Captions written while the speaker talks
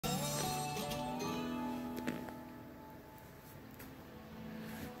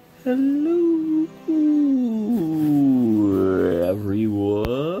Hello,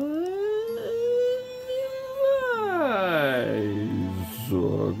 everyone. I'm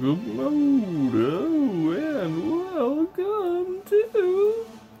Sakamoto, and welcome to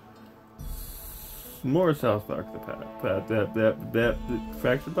more South Park. That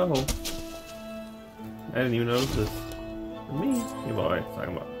fractured butthole. I didn't even notice this. Me, you boy,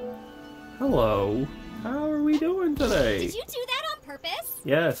 Sakamoto. Hello. How are we doing today? Did you do that on purpose?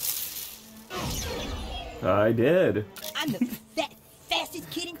 Yes. I did. I'm the fastest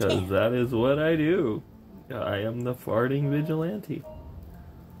kid in town. Because that is what I do. I am the farting vigilante.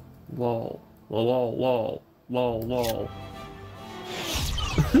 Lol. Lol, lol, lol, lol.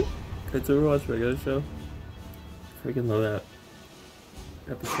 Kids ever watch regular show? Freaking love that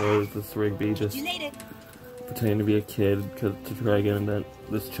episode of this Rigby just pretending to be a kid to try to get into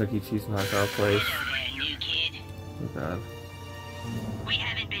this Chuck E. Cheese knockout place. Oh god. We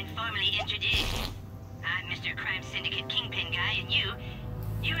haven't been formally introduced. I'm Mr. Crime Syndicate Kingpin Guy, and you're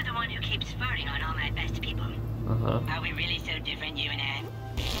the one who keeps farting on all my best people. Are we really so different, you and I?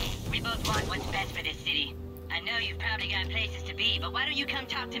 We both want what's best for this city. I know you've probably got places to be, but why don't you come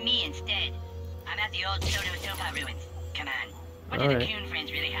talk to me instead? I'm at the old Sofa ruins. Come on. What do the Coon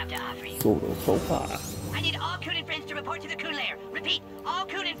friends really have to offer you? Sofa. I need all Coon friends to report to the Coon Lair. Repeat, all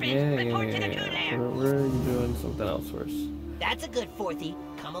Coon friends report to the Coon Lair. We're doing something else first. That's a good fourthie.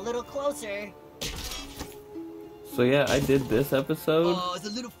 Come a little closer. So yeah, I did this episode. Oh, is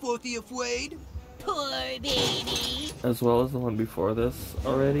a little fourthie afraid? Poor baby. As well as the one before this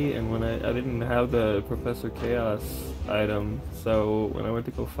already, and when I didn't have the Professor Chaos item, so when I went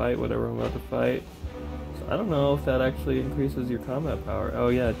to go fight whatever I'm about to fight, so I don't know if that actually increases your combat power. Oh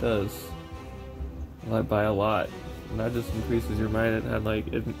yeah, it does. Well, by a lot. And that just increases your might. It had like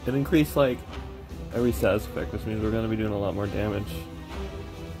it increased like every status effect, which means we're gonna be doing a lot more damage.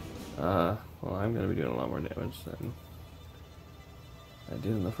 Well, I'm gonna be doing a lot more damage than I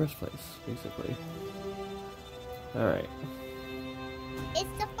did in the first place, basically. Alright.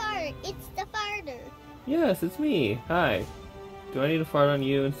 It's the fart. It's the farter. Yes, it's me. Hi. Do I need to fart on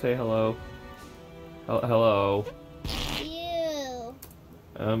you and say hello? Hello. Ew.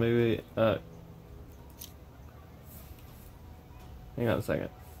 Maybe, hang on a second.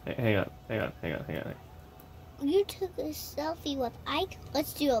 Hang on. You took a selfie with Ike.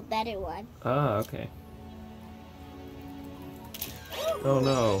 Let's do a better one. Ah, okay. Oh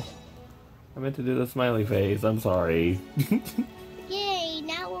no. I meant to do the smiley face. I'm sorry. Yay,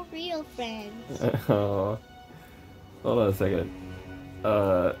 now we're real friends. Oh. Hold on a second.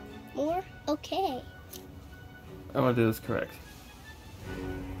 More? Okay. I want to do this correct.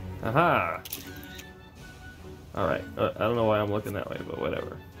 Aha! Alright. I don't know why I'm looking that way, but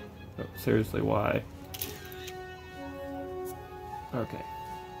whatever. No, seriously, why? Okay.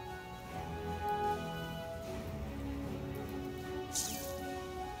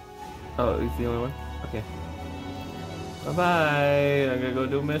 Oh, he's the only one? Okay. Bye-bye! I'm gonna go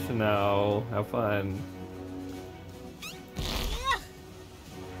do a mission now. Have fun.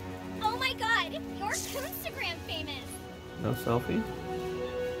 Oh my god, you're Instagram famous. No selfie?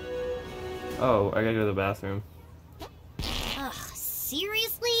 Oh, I gotta go to the bathroom. Ugh,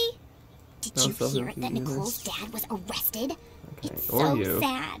 seriously? Did No you selfie hear that either. Nicole's dad was arrested? Okay, It's or so you.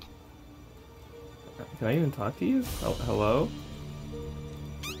 sad. Can I even talk to you? Hello?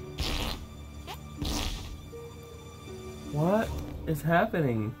 What is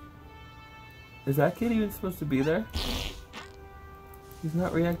happening? Is that kid even supposed to be there? He's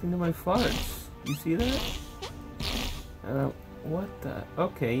not reacting to my farts. You see that? What the?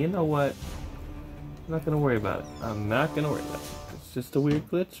 Okay, you know what? I'm not gonna worry about it. I'm not gonna worry about it. It's just a weird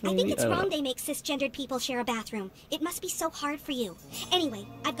glitch, maybe? I think it's don't wrong know. they make cisgendered people share a bathroom. It must be so hard for you. Anyway,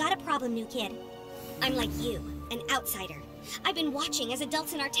 I've got a problem, new kid. I'm like you, an outsider. I've been watching as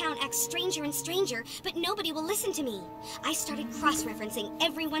adults in our town act stranger and stranger, but nobody will listen to me. I started cross-referencing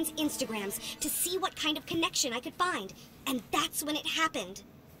everyone's Instagrams to see what kind of connection I could find, and that's when it happened.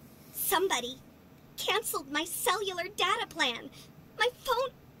 Somebody canceled my cellular data plan. My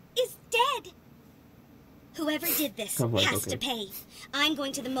phone is dead. Whoever did this has to pay. I'm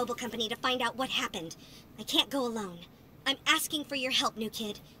going to the mobile company to find out what happened. I can't go alone. I'm asking for your help, new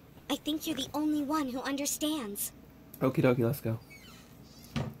kid. I think you're the only one who understands. Okie dokie, let's go.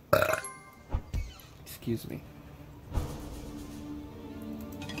 Excuse me.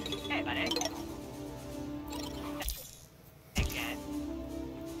 Hey, buddy. Okay.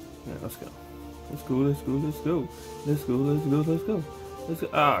 Yeah, let's go. Let's go.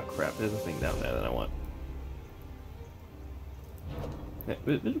 Ah, crap, there's a thing down there that I want. Do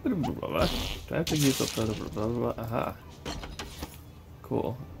I have to use up? Aha.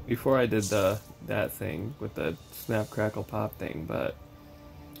 cool. Before I did that thing with the snap crackle pop thing, but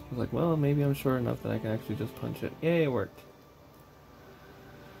I was like, well, maybe I'm short enough that I can actually just punch it. Yay, it worked.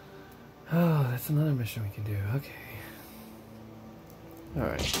 Oh, that's another mission we can do. Okay.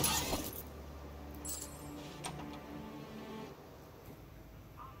 Alright.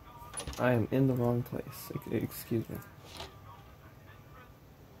 I am in the wrong place. Excuse me.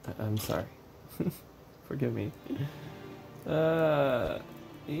 I'm sorry. Forgive me. Yeah.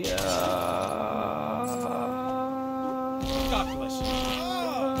 God bless you.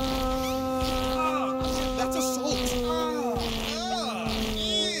 That's assault.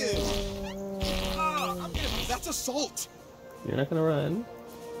 That's assault. You're not gonna run.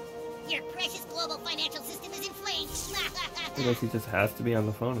 Your precious global financial system is in flames. I guess he just has to be on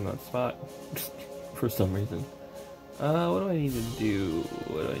the phone in that spot. For some reason. What do I need to do?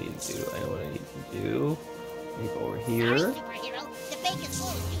 What do I need to do? I know what I need to do. Let me go over here. Sorry, superhero. The bank is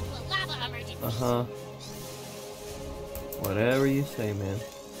closed due to a lava emergency. Uh-huh. Whatever you say, man.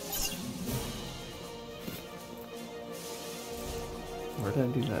 Where did I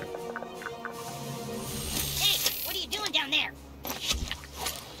do that? Hey, what are you doing down there?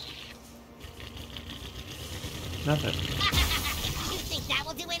 Nothing. You think that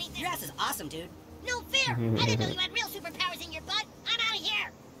will do anything? Your ass is awesome, dude. No fair! I didn't know you had real superpowers in your butt. I'm out of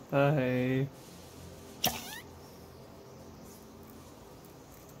here. Bye.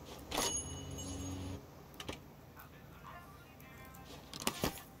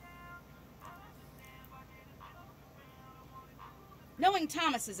 Knowing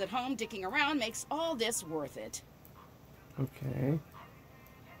Thomas is at home dicking around makes all this worth it. Okay.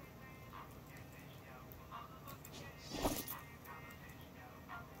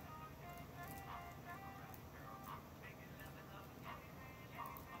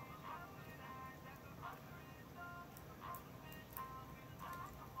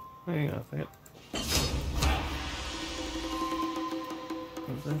 Hang on a second.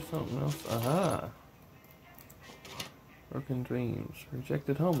 Is there something else? Aha! Broken dreams.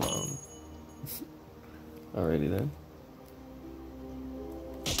 Rejected home loan. Alrighty then.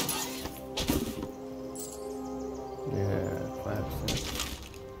 Yeah, 5 cents.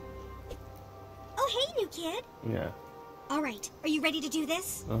 Oh, hey, new kid. Yeah. All right, are you ready to do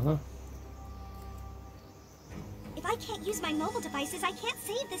this? Uh-huh. If I can't use my mobile devices, I can't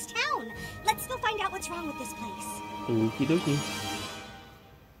save this town. Let's go find out what's wrong with this place. Okie dokie.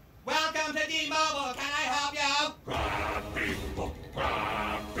 Welcome to D-Mobile. Can I help you? Grab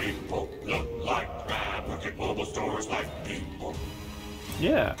people, look like crab. Look at mobile stores like people.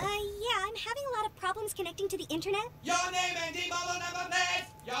 Yeah. Yeah, I'm having a lot of problems connecting to the internet. Your name and D-Mobile number, please.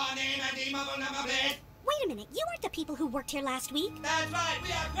 Your name and D-Mobile number, please. Wait a minute, you weren't the people who worked here last week. That's right.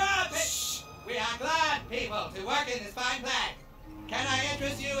 We are glad we are glad people to work in this fine place. Can I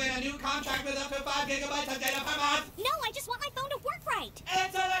interest you in a new contract with up to 5 gigabytes of data per month? No, I just want my phone to work right.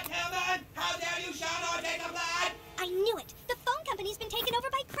 Insolent human! How dare you shun our data plan? I knew it. The phone company's been taken over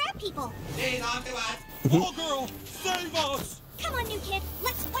by crab people. These on to us. Oh, girl, save us! Come on, new kid.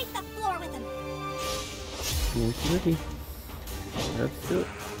 Let's wipe the floor with them. Okie dokie. Let's do it.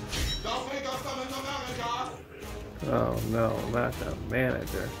 Don't make us come into America. Oh no, not the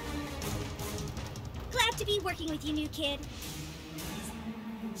manager. Glad to be working with you, new kid.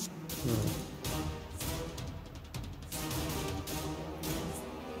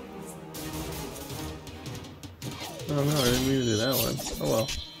 Oh no, I didn't mean to do that one. Oh well.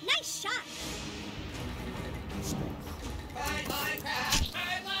 Nice shot. Fine, crab. I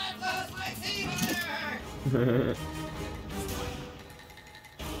love my sea water.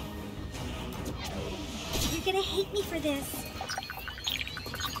 You're gonna hate me for this.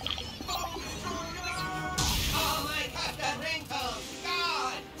 All my custom ringtones.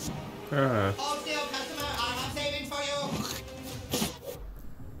 God. All steel customer, I have savings for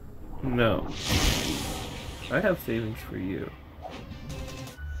you. No. I have savings for you.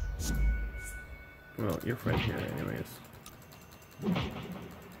 Well, your friend here anyways.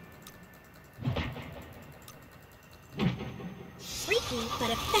 Freaky, but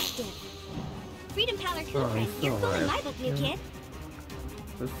effective. Freedom Power he's Kingpin, still you're cool in my alive. book, new kid.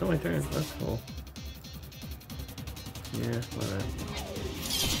 It's still my turn. That's cool. Yeah, whatever.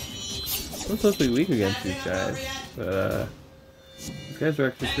 I'm supposed to be weak against these guys, but these guys are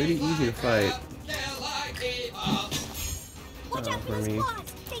actually pretty easy to fight. Watch out for for those me.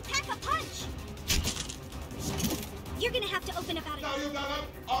 claws. They pack a punch. You're gonna have to open about it. Now you got it.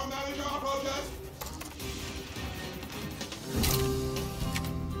 Our manager approaches.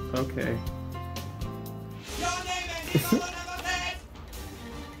 Okay. Your name and D-Mobile number, please.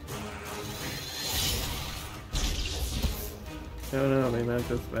 Oh no, they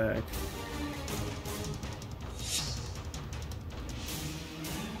knocked us back.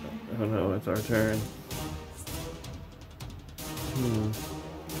 Oh no, it's our turn.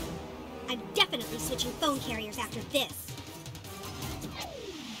 I'm definitely switching phone carriers after this.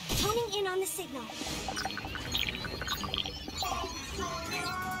 Honing in on the signal.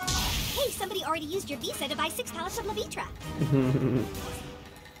 Hey, somebody already used your visa to buy 6 pallets of Levitra.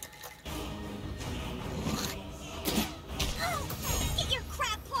 Get your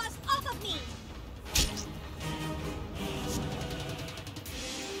crab claws off of me!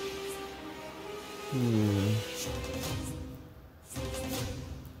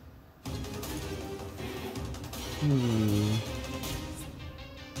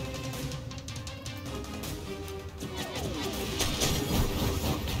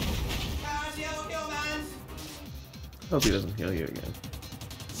 Hope he doesn't heal you again.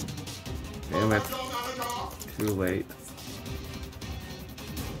 Damn it. Too late.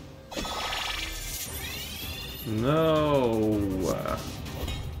 No.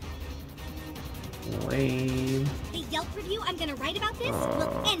 Lame. The Yelp review I'm gonna write about this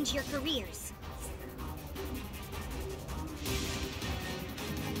will end your careers.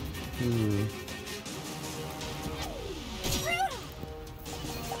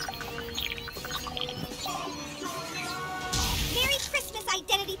 Merry Christmas,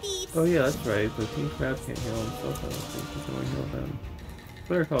 identity thieves! Oh yeah, that's right. The King Crab can't heal himself. I don't think he can only heal them.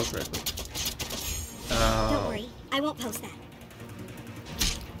 Better call correctly. Don't worry, I won't post that.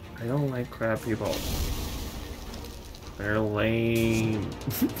 I don't like crab people. They're lame.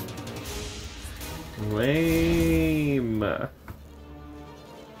 Lame.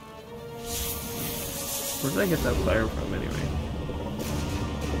 Where did I get that fire from anyway?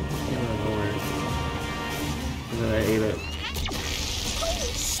 I don't know where. And then I ate it.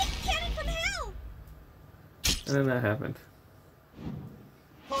 Holy shit, cannon from hell! And then that happened.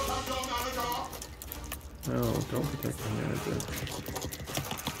 No, don't protect the manager.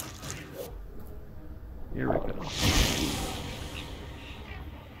 Here we go.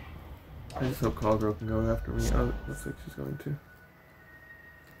 I just hope Callgirl can go after me. Oh, looks like she's going to.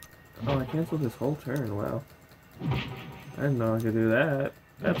 Oh, I canceled this whole turn. Wow. I didn't know I could do that.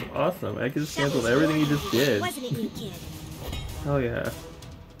 That's awesome. I just canceled everything you just did. Wasn't it, new kid? Oh yeah.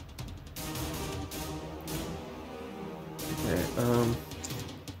 Okay, no.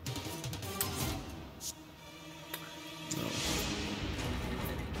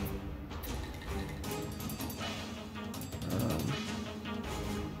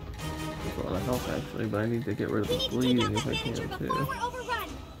 That's a lot of health actually, but I need to get rid of the bleeding if I can too.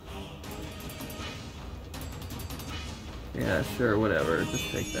 Yeah, sure, whatever.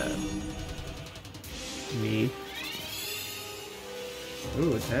 Just take that. Me.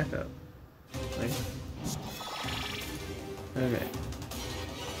 Ooh, attack up. Nice. Okay.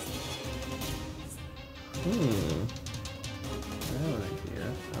 I have an idea.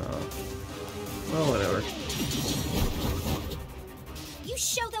 Oh. Well, whatever. You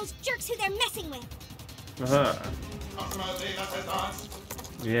show those jerks who they're messing with! Aha.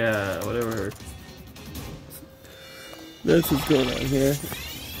 Yeah, whatever. That's what's going on here.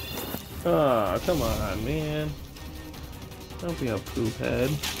 Ah, come on, man. Don't be a poop head.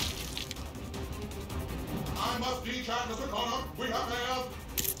 I must decharge Mr. Connor. We have failed.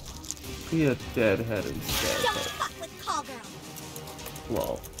 Be a deadhead instead. Don't fuck with Callgirl!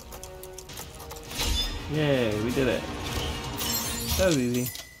 Lol. Yay, we did it. That was easy.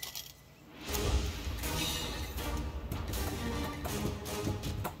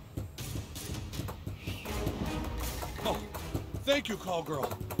 Oh, thank you, Callgirl.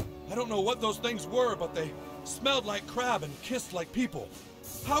 I don't know what those things were, but they smelled like crab and kissed like people.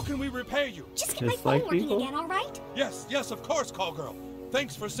 How can we repay you? Just get my phone working again, alright? Yes, yes, of course, Callgirl.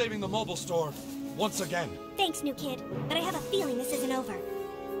 Thanks for saving the mobile store once again. Thanks, new kid, but I have a feeling this isn't over.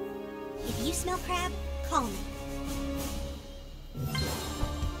 If you smell crab, call me.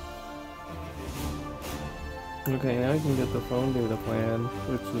 Okay, now I can get the phone data plan,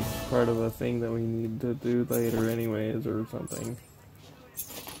 which is part of a thing that we need to do later anyways, or something.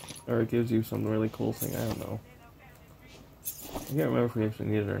 Or it gives you some really cool thing, I don't know. I can't remember if we actually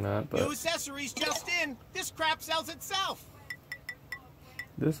need it or not, but... New accessories just in! This crap sells itself!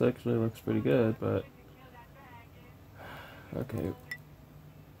 This actually looks pretty good, but... Okay.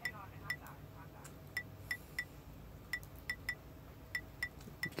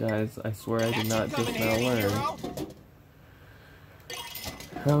 Guys, I swear I did not just now learn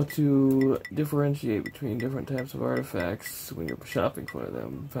how to differentiate between different types of artifacts when you're shopping for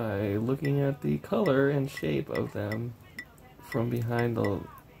them by looking at the color and shape of them from behind the,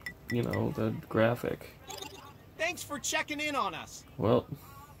 you know, the graphic. Thanks for checking in on us. Well,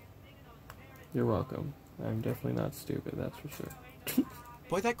 you're welcome. I'm definitely not stupid, that's for sure.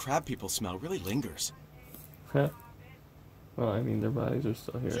 Boy, that crab people smell really lingers. Huh? Well, I mean, their bodies are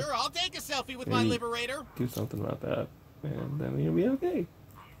still here. Sure, I'll take a selfie with my liberator. Do something about that, and then you'll be okay.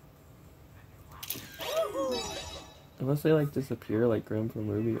 Unless they, like, disappear like Grim from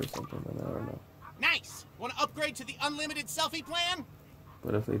Ruby or something, then I don't know. Nice! Want to upgrade to the unlimited selfie plan?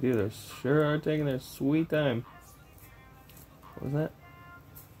 But if they do, they sure are taking their sweet time. What was that?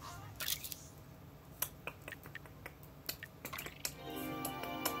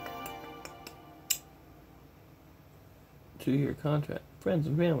 Two-year contract. Friends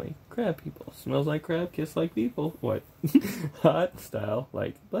and family. Crab people. Smells like crab, kiss like people. What? Hot style.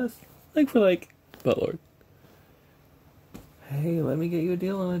 Like, bless. Like for like. Buttlord. Hey, let me get you a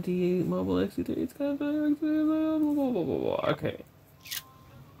deal on a D8 mobile XC3. It's kind of... Okay.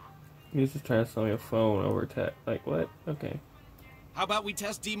 He's just trying to sell me a phone over tech. Like, what? Okay. How about we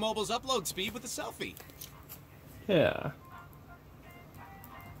test D-Mobile's upload speed with a selfie? Yeah.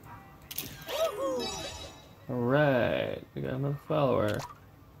 Alright. We got another follower.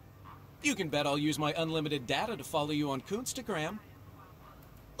 You can bet I'll use my unlimited data to follow you on Coonstagram.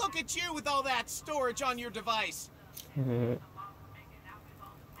 Look at you with all that storage on your device.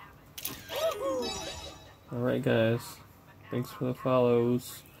 Alright, guys. Thanks for the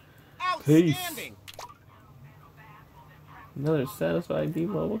follows. Outstanding. Peace. Another satisfied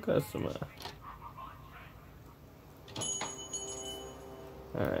D-Mobile customer.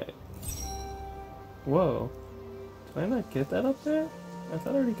 Alright. Whoa. Did I not get that up there? I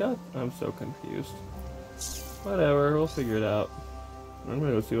thought I already got... I'm so confused. Whatever, we'll figure it out. I'm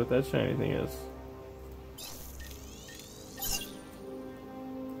gonna go see what that shiny thing is.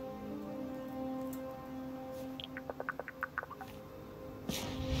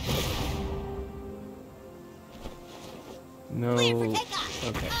 No. Okay.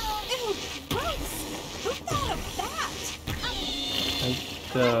 Ew, gross! Who thought of that?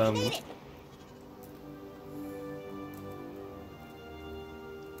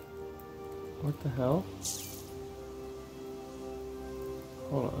 What the hell?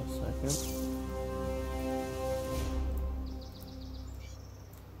 Hold on a second.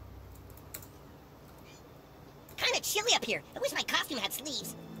 Kinda chilly up here. I wish my costume had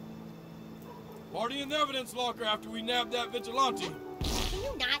sleeves. Party in the evidence locker after we nabbed that vigilante. Can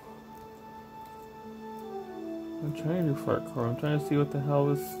you not? I'm trying to do parkour. I'm trying to see what the hell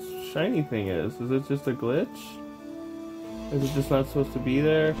this shiny thing is. Is it just a glitch? Is it just not supposed to be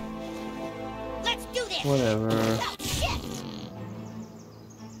there? Let's do this! Whatever. Oh, shit!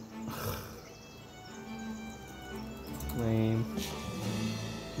 Lame.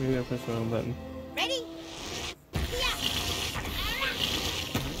 Maybe I pushed the wrong button. Ready? Yeah!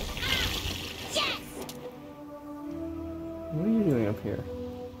 Yes! What are you doing up here?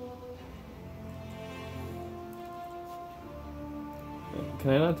 Can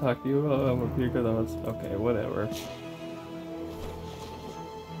I not talk to you while I'm up here? Because I was... Okay, whatever.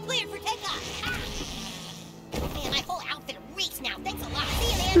 Cleared for takeoff! Ah. Man, my whole outfit reeks now. Thanks a lot.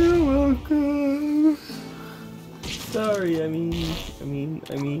 See you, man. You're welcome. Sorry, I mean,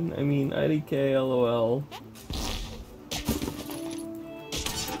 IDK, LOL.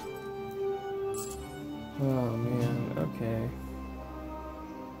 Oh man, okay.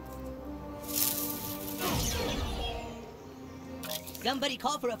 Somebody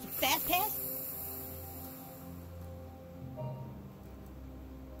call for a fast pass?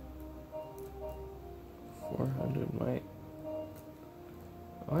 $400 might.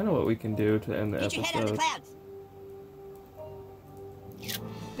 Oh, I know what we can do to end the Get your head out of the episode. clouds.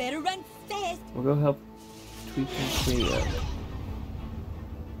 Better run fast. We'll go help Tweak and clean up.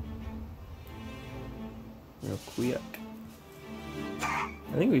 Real quick.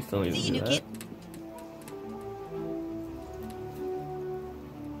 I think we still need to do that.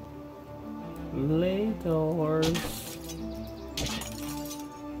 Laters.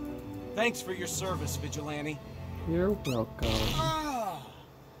 Thanks for your service, Vigilante. You're welcome.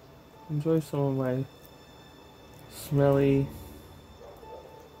 Enjoy some of my smelly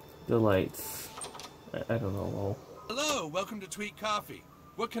delights. I don't know, lol. Hello, welcome to Tweet Coffee.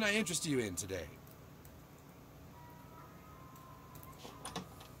 What can I interest you in today?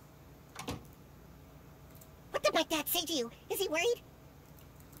 What did my dad say to you? Is he worried?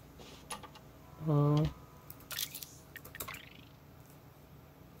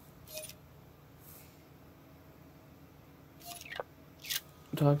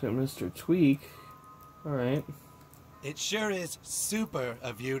 Talk to Mr. Tweak. Alright. It sure is super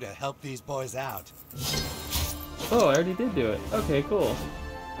of you to help these boys out. Oh, I already did do it. Okay, cool.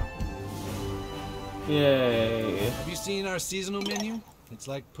 Yay. Have you seen our seasonal menu? It's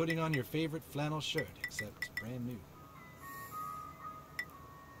like putting on your favorite flannel shirt, except brand new.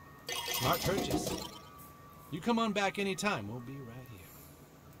 Smart purchase. You come on back anytime. We'll be right here.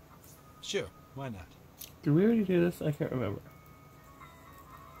 Sure, why not? Did we already do this? I can't remember.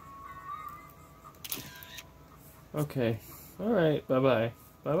 Okay. Alright, bye-bye.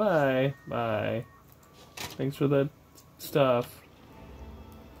 Bye-bye. Bye. Thanks for the stuff.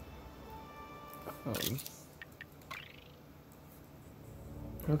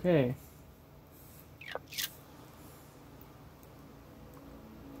 Okay.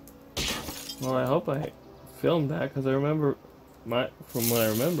 Well, I hope I filmed that, because I remember from what I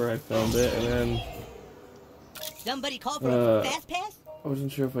remember, I filmed it, and then Somebody call for a fast pass? I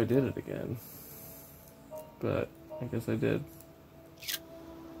wasn't sure if I did it again, but I guess I did.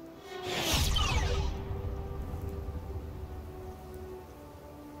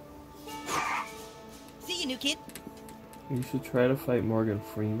 See you, new kid. You should try to fight Morgan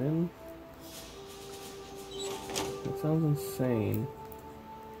Freeman. That sounds insane.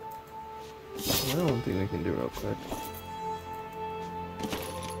 I don't think we can do real quick.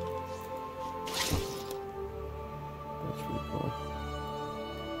 That's pretty cool.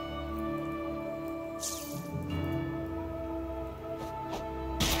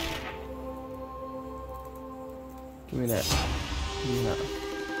 Give me that. Give me that.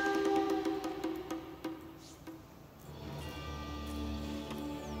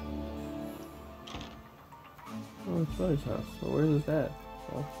 Oh, it's Buddy's house. Well, where is that?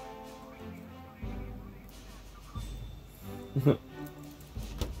 Oh.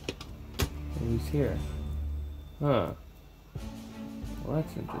 He's here. Huh. Well,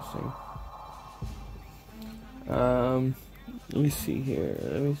 that's interesting. Let me see here.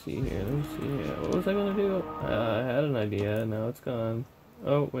 Let me see here. What was I gonna do? I had an idea. Now it's gone.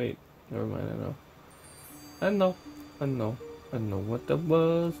 Oh, wait. Never mind. I know what I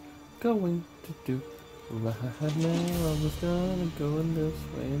was going to do. Right now, I was gonna go in this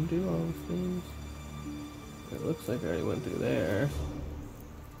way and do all the things. It looks like I already went through there.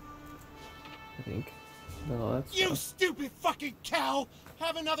 I think. No, that's You stupid fucking cow!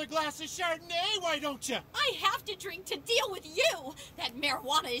 Have another glass of Chardonnay, why don't you? I have to drink to deal with you! That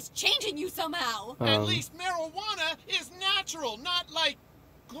marijuana is changing you somehow! At least marijuana is natural, not like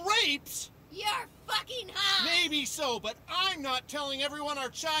grapes! You're fucking high! Maybe so, but I'm not telling everyone our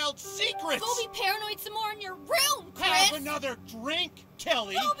child's secrets! Go be paranoid some more in your room, Chris! Have another drink,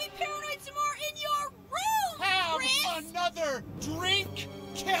 Kelly! Go be paranoid some more in your room, Have Chris! another drink,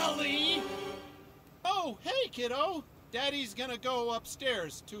 Kelly! Oh, hey, kiddo. Daddy's gonna go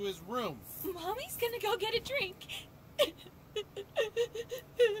upstairs to his room. Mommy's gonna go get a drink.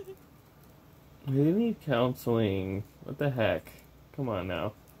 We need counseling. What the heck? Come on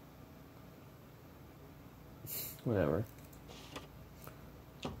now. Whatever.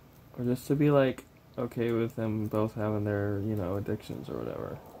 Or just to be like, okay with them both having their, you know, addictions or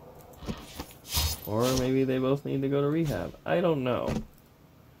whatever. Or maybe they both need to go to rehab. I don't know.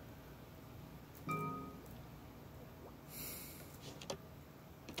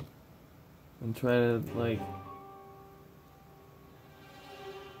 And try to, like...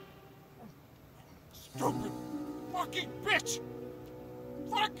 Stupid fucking bitch!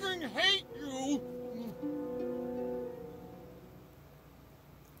 Fucking hate you!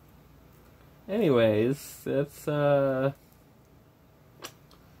 Anyways, that's, alrighty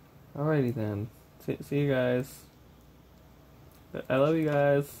then. See you guys. I love you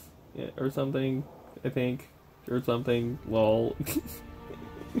guys. Yeah, or something, I think. Or something. Lol.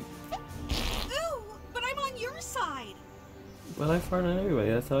 But I fart on everybody,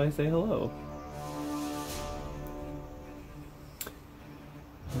 that's how I say hello.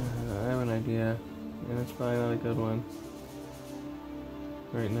 I have an idea, and it's probably not a good one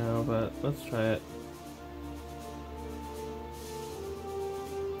right now, but let's try it.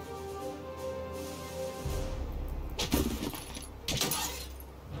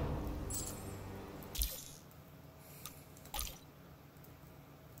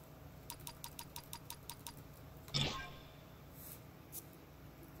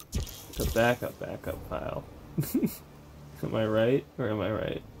 Backup file. Am I right, or am I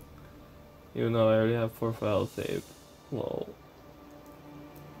right? Even though I already have 4 files saved. Lol.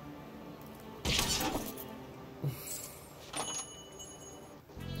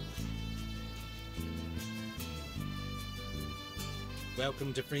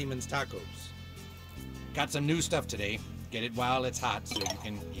 Welcome to Freeman's Tacos. Got some new stuff today. Get it while it's hot so you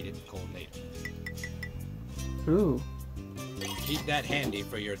can eat it cold later. Ooh. Keep that handy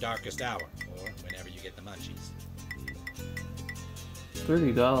for your darkest hour, or whenever you get the munchies.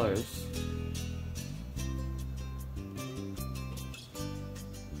 $30.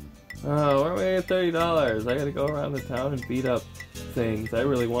 Oh, we're only at $30. I gotta go around the town and beat up things. I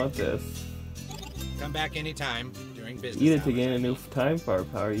really want this. Come back anytime during business Eat it to hours. gain a new time power.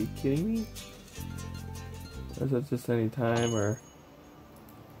 Are you kidding me? Or is it just any time or...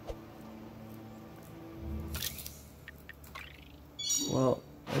 Well,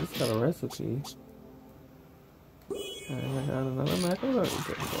 I just got a recipe. And I got another macaroni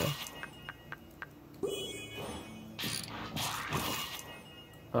pizza.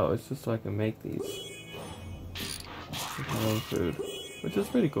 Oh, it's just so I can make these with my own food, which is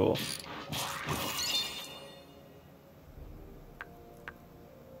pretty cool.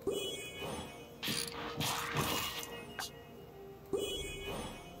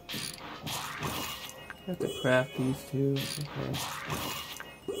 I have to craft these too. Okay.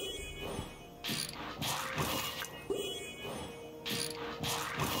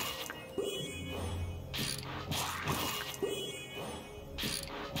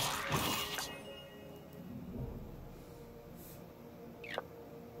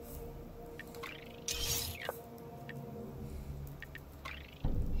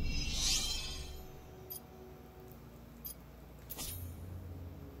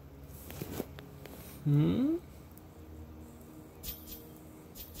 Hmm?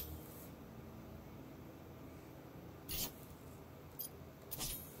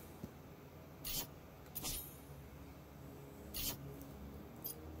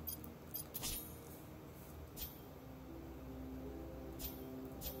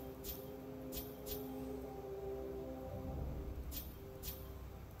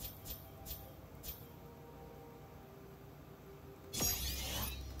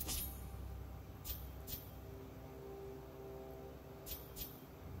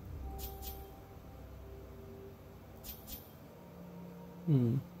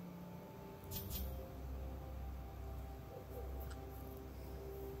 Hmm.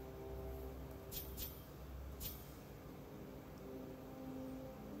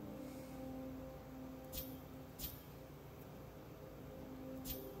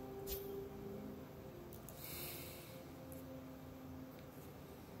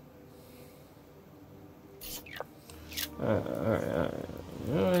 Alright.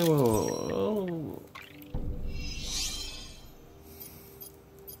 Whoa.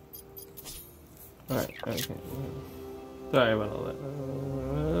 Alright, okay. Sorry about all that.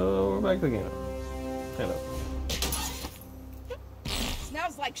 We're back to the game. Kind of.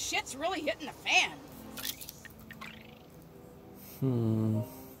 Smells like shit's really hitting the fan. Hmm.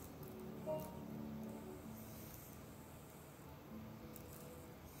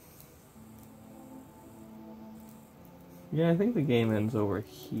 Yeah, I think the game ends over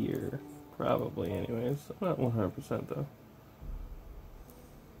here. Probably, anyways. I'm not 100% though.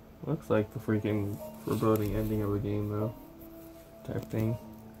 Looks like the freaking foreboding ending of a game, though. Type thing.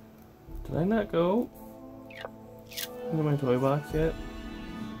 Did I not go into my toy box yet?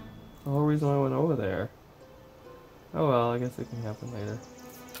 The whole reason why I went over there. Oh well, I guess it can happen later.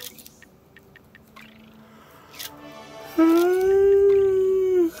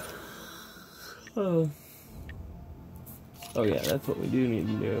 Oh yeah, that's what we do need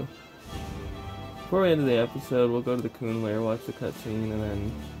to do. Before we end the episode, we'll go to the Coon Lair, watch the cutscene, and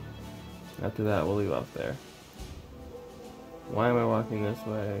then after that we'll leave off there. Why am I walking this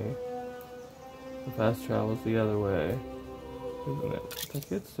way? The fast travel's the other way. Isn't it? The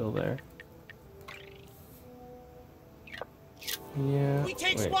kid's still there. Yeah. We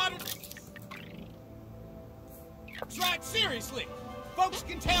take wait. squatter. That's right, seriously. Folks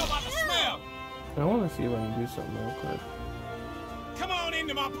can tell by the smell. I want to see if I can do something real quick. Come on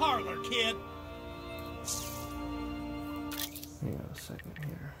into my parlor, kid. Hang on a second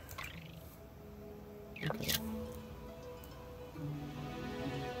here. Okay.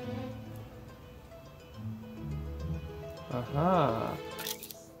 Aha!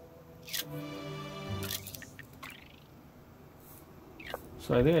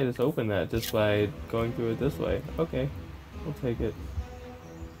 So I think I just opened that just by going through it this way. Okay, I'll take it.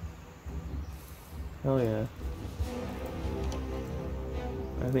 Hell yeah.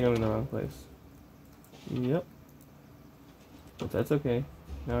 I think I'm in the wrong place. Yep. But that's okay.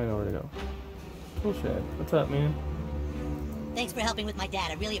 Now I know where to go. Bullshit. What's up, man? Thanks for helping with my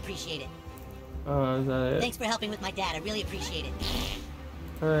dad. I really appreciate it. Is that it? Thanks for helping with my dad. I really appreciate it.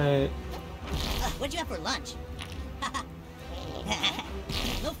 Alright. What'd you have for lunch?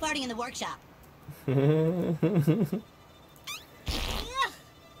 No farting in the workshop.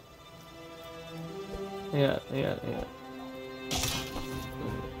 Yeah.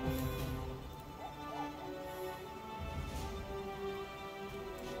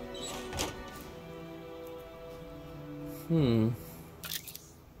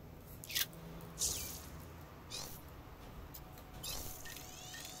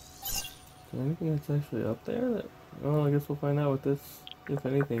 there anything that's actually up there? That, well, I guess we'll find out what this, if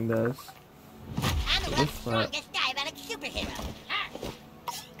anything, does. I'm the world's strongest diabetic superhero.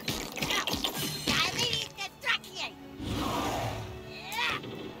 Diabetes destruction.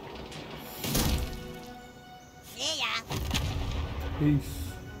 See ya. Peace.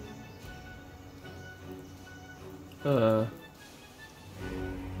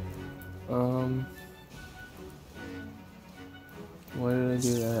 Why did I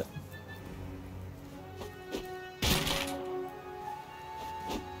do that?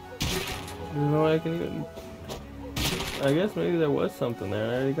 There's no way I can even... I guess maybe there was something there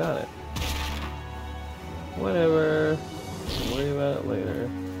and I already got it. Whatever. We'll worry about it later.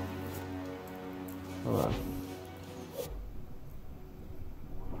 Hold on.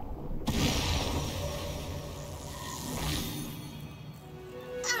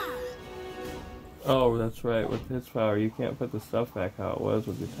 Oh, that's right. With his power, you can't put the stuff back how it was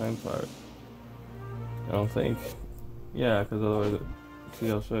with your time part. I don't think. Yeah, because otherwise, see,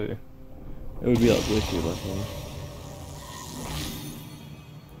 I'll show you. It would be all glitchy looking.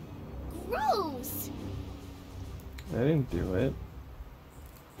 Gross. I didn't do it.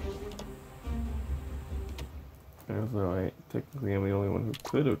 Although technically I'm the only one who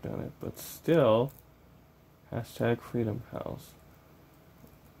could have done it, but still. Hashtag Freedom House.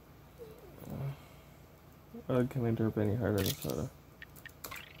 Can I derp any harder than soda?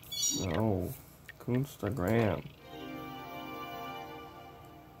 No. Instagram.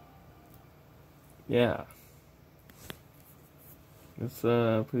 Yeah. It's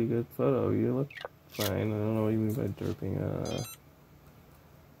a pretty good photo. You look fine. I don't know what you mean by derping.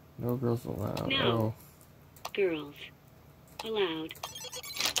 No girls allowed. No. Girls allowed.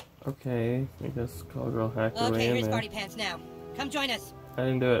 Okay. I guess call girl hacked her way in Okay, here's there. Party Pants now. Come join us. I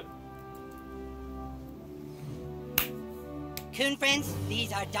didn't do it. Coon friends,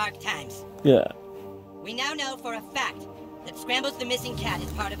 these are dark times. Yeah. We now know for a fact that Scrambles the Missing Cat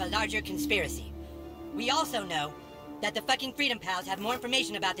is part of a larger conspiracy. We also know that the fucking Freedom Pals have more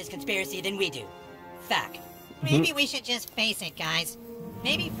information about this conspiracy than we do. Fact. Maybe we should just face it, guys.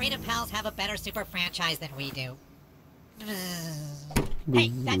 Maybe Freedom Pals have a better super franchise than we do. Hey,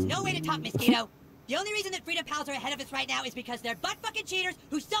 that's no way to talk, Mosquito. The only reason that Freedom Pals are ahead of us right now is because they're butt-fucking cheaters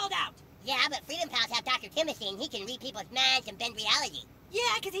who sold out. Yeah, but Freedom Pals have Dr. Timothy and he can read people's minds and bend reality. Yeah,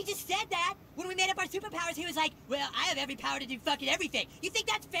 because he just said that. When we made up our superpowers, he was like, well, I have every power to do fucking everything. You think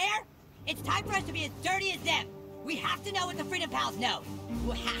that's fair? It's time for us to be as dirty as them. We have to know what the Freedom Pals know.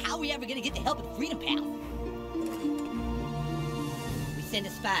 Well, how are we ever going to get the help of the Freedom Pals? We send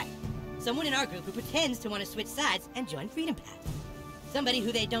a spy. Someone in our group who pretends to want to switch sides and join Freedom Pals. Somebody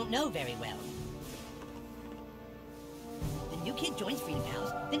who they don't know very well. The new kid joins Freedom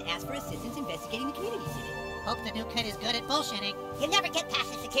Pals, then asks for assistance investigating the community city. Hope the new kid is good at bullshitting. You'll never get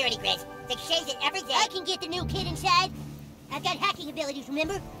past the security, Grace. They change it every day. I can get the new kid inside. I've got hacking abilities,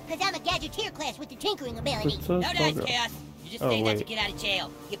 remember? Because I'm a gadgeteer class with the tinkering ability. No dice, Chaos. You just say that to get out of jail.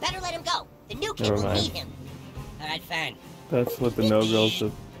 You better let him go. The new kid will need him. All right, fine. That's what the no girls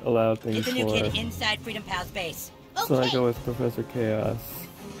have allowed things Get the new for. kid inside Freedom Pal's base. So I go with Professor Chaos.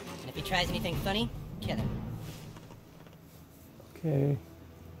 And if he tries anything funny, kill him. Okay.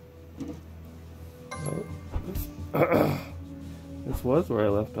 Oh, this was where I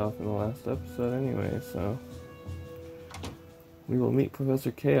left off in the last episode anyway, so... We will meet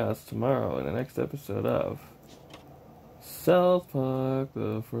Professor Chaos tomorrow in the next episode of... South Park,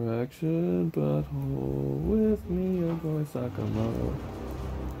 the Fraction Butthole, with me, your boy Sakamoto.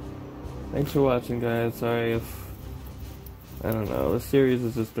 Thanks for watching, guys. Sorry if... I don't know, the series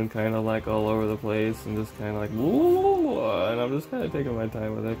has just been kind of like all over the place and just kind of like, woo, and I'm just kind of taking my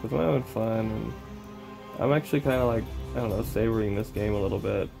time with it because I'm having fun and I'm actually kind of like, I don't know, savoring this game a little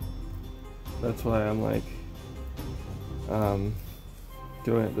bit. That's why I'm like,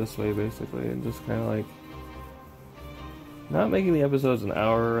 doing it this way basically and just kind of like, not making the episodes an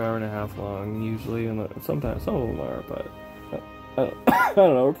hour, hour and a half long usually, and sometimes some of them are, but I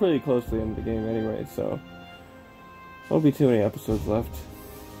don't know, we're pretty close to the end of the game anyway, so. Won't be too many episodes left,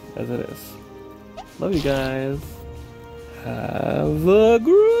 as it is. Love you guys. Have a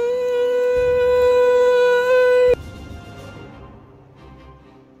great